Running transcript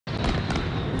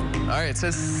All right, it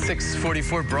says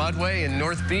 644 Broadway in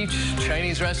North Beach,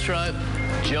 Chinese restaurant,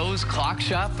 Joe's Clock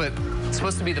Shop, but it's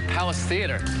supposed to be the Palace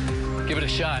Theater. Give it a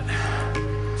shot.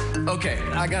 Okay,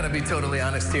 I gotta be totally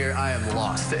honest here. I am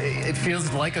lost. It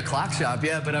feels like a clock shop,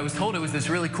 yeah, but I was told it was this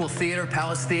really cool theater,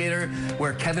 Palace Theater,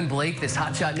 where Kevin Blake, this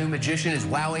hotshot new magician, is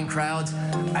wowing crowds.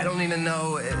 I don't even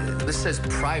know. This says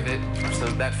private, so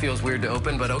that feels weird to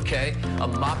open, but okay. A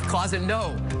mop closet?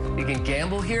 No. You can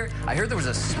gamble here? I heard there was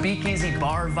a speakeasy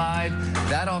bar vibe.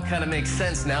 That all kind of makes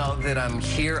sense now that I'm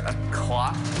here. A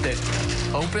clock that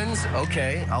opens?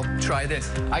 Okay, I'll try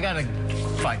this. I gotta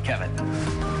find Kevin.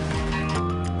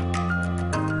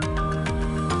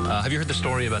 Have you heard the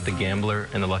story about the gambler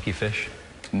and the lucky fish?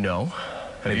 No.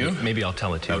 Have you? Maybe I'll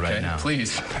tell it to you right now.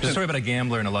 Please. There's a story about a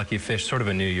gambler and a lucky fish, sort of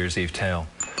a New Year's Eve tale,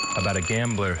 about a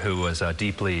gambler who was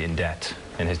deeply in debt,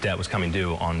 and his debt was coming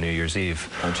due on New Year's Eve.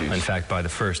 Oh, geez. In fact, by the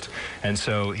 1st. And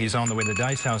so he's on the way to the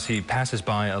dice house. He passes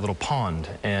by a little pond,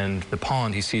 and the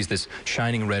pond, he sees this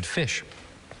shining red fish.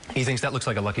 He thinks that looks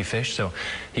like a lucky fish, so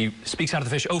he speaks out to the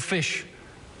fish, "Oh, fish,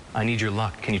 I need your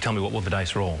luck. Can you tell me what will the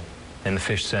dice roll?" And the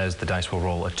fish says the dice will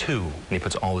roll a 2, and he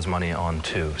puts all his money on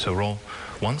 2. So roll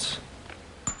once,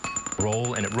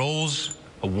 roll, and it rolls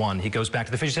a 1. He goes back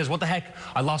to the fish. He says, "What the heck?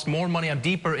 I lost more money. I'm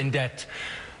deeper in debt."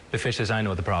 The fish says, "I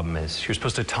know what the problem is. You're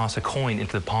supposed to toss a coin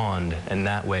into the pond, and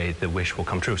that way the wish will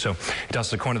come true." So he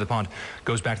tosses a coin to the pond,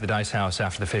 goes back to the dice house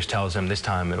after the fish tells him this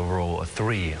time it'll roll a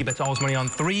 3. He bets all his money on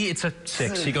 3. It's a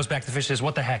 6. He goes back to the fish, says,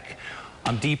 "What the heck?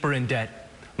 I'm deeper in debt.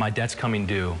 My debt's coming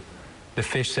due." The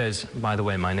fish says, "By the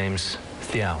way, my name's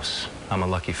Theos. I'm a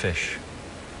lucky fish.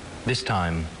 This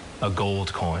time, a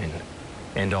gold coin,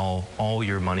 and all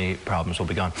your money problems will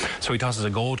be gone." So he tosses a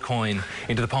gold coin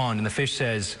into the pond, and the fish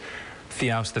says,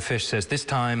 Theos, the fish says, "This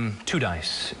time, 2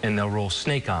 dice, and they'll roll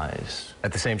snake eyes."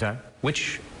 At the same time?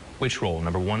 Which roll?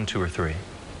 Number 1, 2, or 3?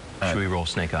 Should we roll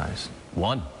snake eyes?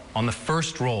 1. On the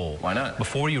first roll, Why not?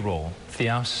 Before you roll,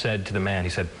 Theos said to the man, he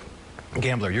said,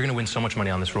 "Gambler, you're going to win so much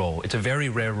money on this roll. It's a very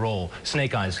rare roll.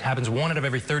 Snake eyes happens 1 out of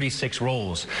every 36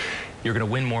 rolls. You're going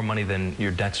to win more money than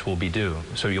your debts will be due.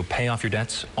 So you'll pay off your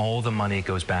debts. All the money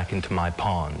goes back into my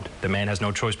pond." The man has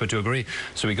no choice but to agree.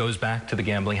 So he goes back to the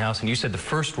gambling house. And you said the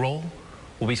first roll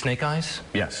will be snake eyes?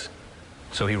 Yes.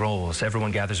 So he rolls.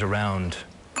 Everyone gathers around.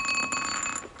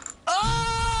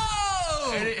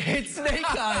 Oh! And it hits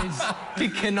snake eyes. He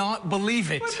cannot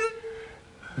believe it.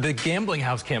 The gambling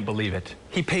house can't believe it.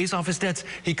 He pays off his debts.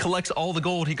 He collects all the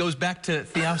gold. He goes back to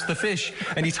Theos the fish,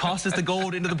 and he tosses the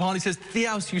gold into the pond. He says,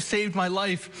 "Theos, you saved my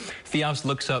life." Theos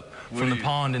looks up from the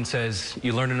pond and says,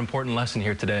 "You learned an important lesson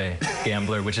here today,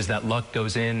 gambler, which is that luck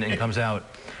goes in and comes out.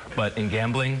 But in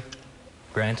gambling,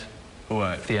 Grant,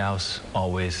 what? Theos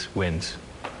always wins."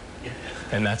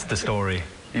 And that's the story.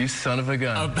 You son of a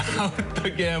gun. About the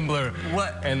gambler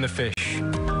What? and the fish.